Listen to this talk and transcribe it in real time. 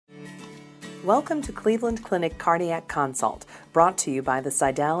Welcome to Cleveland Clinic Cardiac Consult, brought to you by the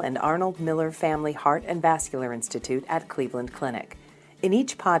Seidel and Arnold Miller Family Heart and Vascular Institute at Cleveland Clinic. In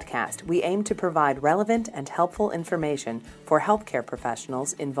each podcast, we aim to provide relevant and helpful information for healthcare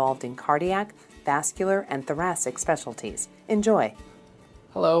professionals involved in cardiac, vascular, and thoracic specialties. Enjoy.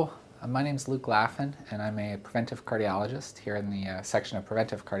 Hello, my name is Luke Laffin, and I'm a preventive cardiologist here in the Section of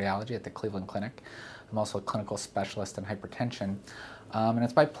Preventive Cardiology at the Cleveland Clinic. I'm also a clinical specialist in hypertension. And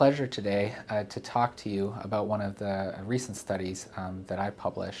it's my pleasure today to talk to you about one of the recent studies that I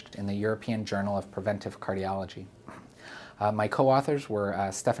published in the European Journal of Preventive Cardiology. My co-authors were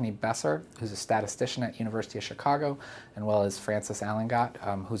Stephanie Besser, who's a statistician at University of Chicago, as well as Francis Alenghat,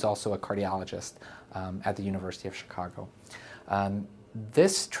 who's also a cardiologist at the University of Chicago.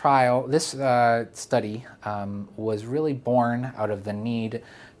 This study was really born out of the need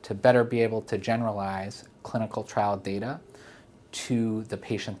to better be able to generalize clinical trial data to the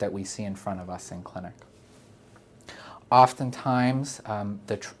patient that we see in front of us in clinic. Oftentimes,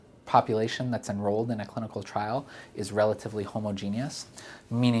 the population that's enrolled in a clinical trial is relatively homogeneous,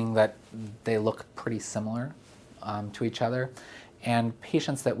 meaning that they look pretty similar to each other, and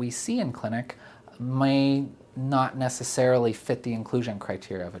patients that we see in clinic may not necessarily fit the inclusion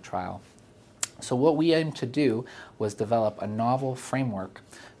criteria of a trial. So what we aimed to do was develop a novel framework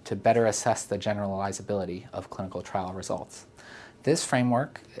to better assess the generalizability of clinical trial results. This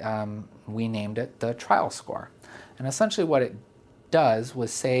framework, we named it the trial score. And essentially what it does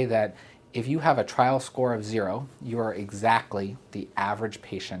was say that if you have a trial score of 0, you are exactly the average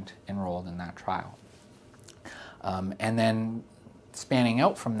patient enrolled in that trial. And then spanning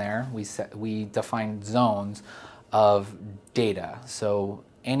out from there, we defined zones of data. So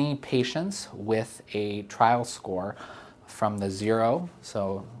any patients with a trial score from the 0,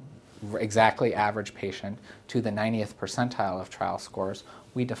 so exactly average patient, to the 90th percentile of trial scores,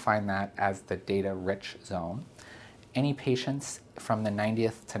 we define that as the data-rich zone. Any patients from the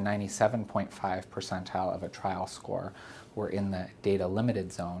 90th to 97.5 percentile of a trial score were in the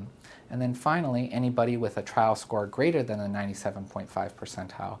data-limited zone. And then finally, anybody with a trial score greater than the 97.5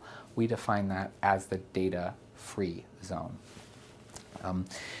 percentile, we define that as the data-free zone.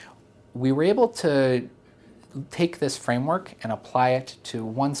 We were able to take this framework and apply it to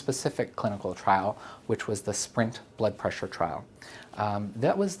one specific clinical trial, which was the SPRINT blood pressure trial.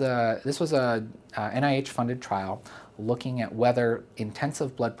 This was a NIH-funded trial looking at whether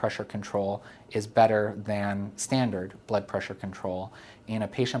intensive blood pressure control is better than standard blood pressure control in a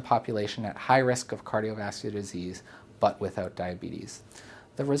patient population at high risk of cardiovascular disease but without diabetes.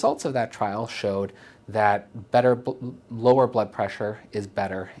 The results of that trial showed that lower blood pressure is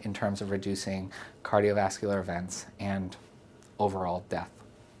better in terms of reducing cardiovascular events and overall death.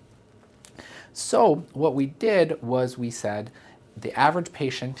 So what we did was we said the average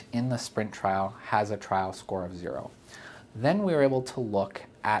patient in the SPRINT trial has a trial score of 0. Then we were able to look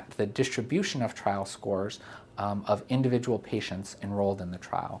at the distribution of trial scores of individual patients enrolled in the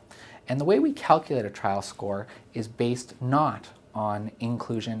trial. And the way we calculate a trial score is based not on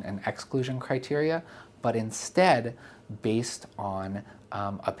inclusion and exclusion criteria, but instead based on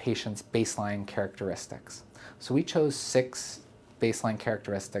a patient's baseline characteristics. So we chose 6 baseline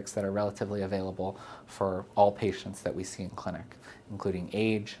characteristics that are relatively available for all patients that we see in clinic, including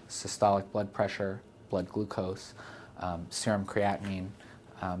age, systolic blood pressure, blood glucose, serum creatinine,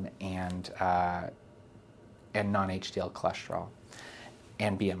 and non-HDL cholesterol,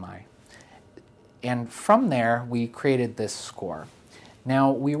 and BMI. And from there, we created this score.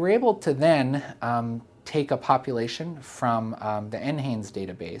 Now, we were able to then take a population from the NHANES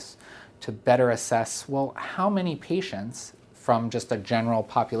database to better assess, well, how many patients from just a general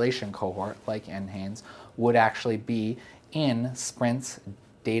population cohort like NHANES would actually be in SPRINT's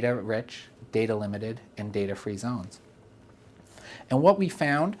data-rich, data-limited, and data-free zones. And what we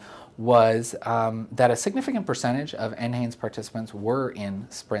found was that a significant percentage of NHANES participants were in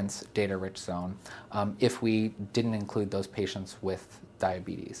SPRINT's data-rich zone if we didn't include those patients with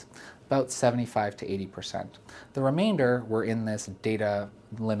diabetes, about 75 to 80%. The remainder were in this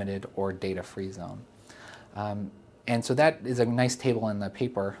data-limited or data-free zone. And so that is a nice table in the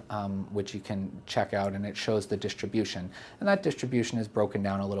paper, which you can check out, and it shows the distribution. And that distribution is broken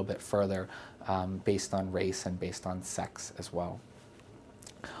down a little bit further based on race and based on sex as well.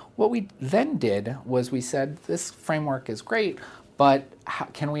 What we then did was we said, this framework is great, but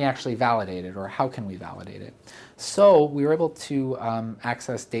can we actually validate it, or how can we validate it? So we were able to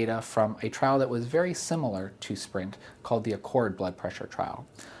access data from a trial that was very similar to SPRINT called the ACCORD blood pressure trial.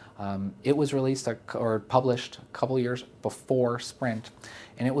 It was released or published a couple years before SPRINT,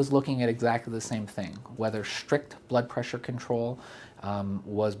 and it was looking at exactly the same thing, whether strict blood pressure control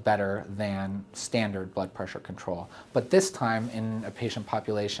was better than standard blood pressure control, but this time in a patient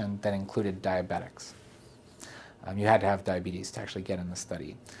population that included diabetics. You had to have diabetes to actually get in the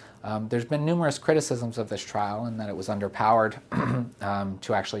study. There's been numerous criticisms of this trial in that it was underpowered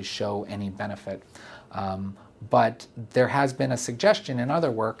to actually show any benefit. But there has been a suggestion in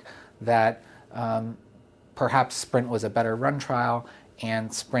other work that perhaps SPRINT was a better run trial,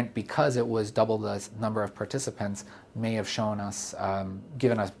 and SPRINT, because it was double the number of participants, may have shown us,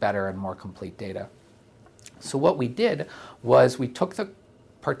 given us better and more complete data. So what we did was we took the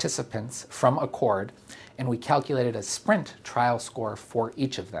participants from ACCORD and we calculated a SPRINT trial score for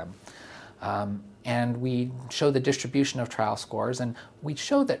each of them. And we showed the distribution of trial scores, and we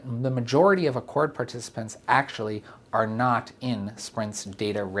showed that the majority of ACCORD participants actually are not in SPRINT's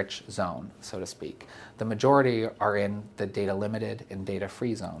data-rich zone, so to speak. The majority are in the data-limited and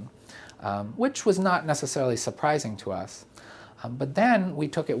data-free zone, which was not necessarily surprising to us. But then we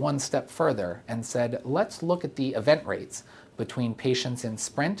took it one step further and said, let's look at the event rates between patients in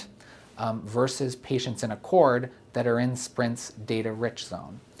SPRINT versus patients in ACCORD that are in SPRINT's data-rich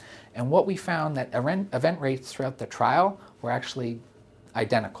zone. And what we found that event rates throughout the trial were actually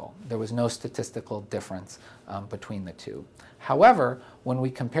identical. There was no statistical difference between the two. However, when we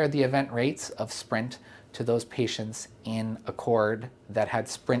compared the event rates of SPRINT to those patients in ACCORD that had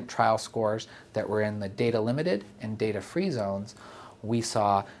SPRINT trial scores that were in the data-limited and data-free zones, we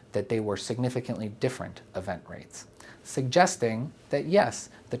saw that they were significantly different event rates, suggesting that yes,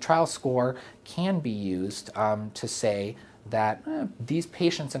 the trial score can be used to say that these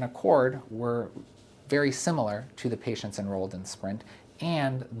patients in ACCORD were very similar to the patients enrolled in SPRINT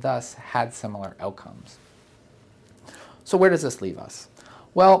and thus had similar outcomes. So where does this leave us?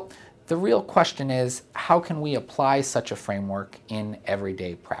 Well, the real question is, how can we apply such a framework in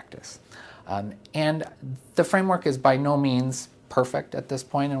everyday practice? And the framework is by no means perfect at this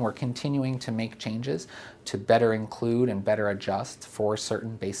point, and we're continuing to make changes to better include and better adjust for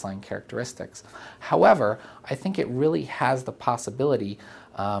certain baseline characteristics. However, I think it really has the possibility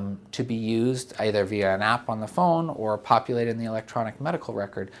to be used either via an app on the phone or populated in the electronic medical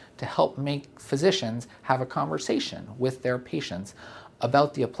record to help make physicians have a conversation with their patients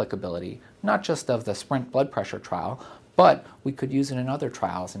about the applicability, not just of the SPRINT blood pressure trial, but we could use it in other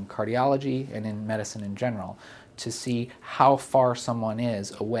trials in cardiology and in medicine in general to see how far someone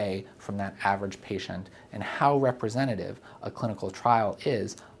is away from that average patient and how representative a clinical trial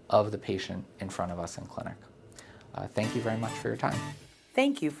is of the patient in front of us in clinic. Thank you very much for your time.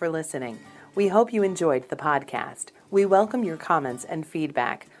 Thank you for listening. We hope you enjoyed the podcast. We welcome your comments and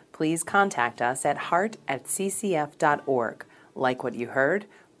feedback. Please contact us at heart@ccf.org. Like what you heard?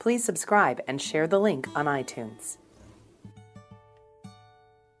 Please subscribe and share the link on iTunes.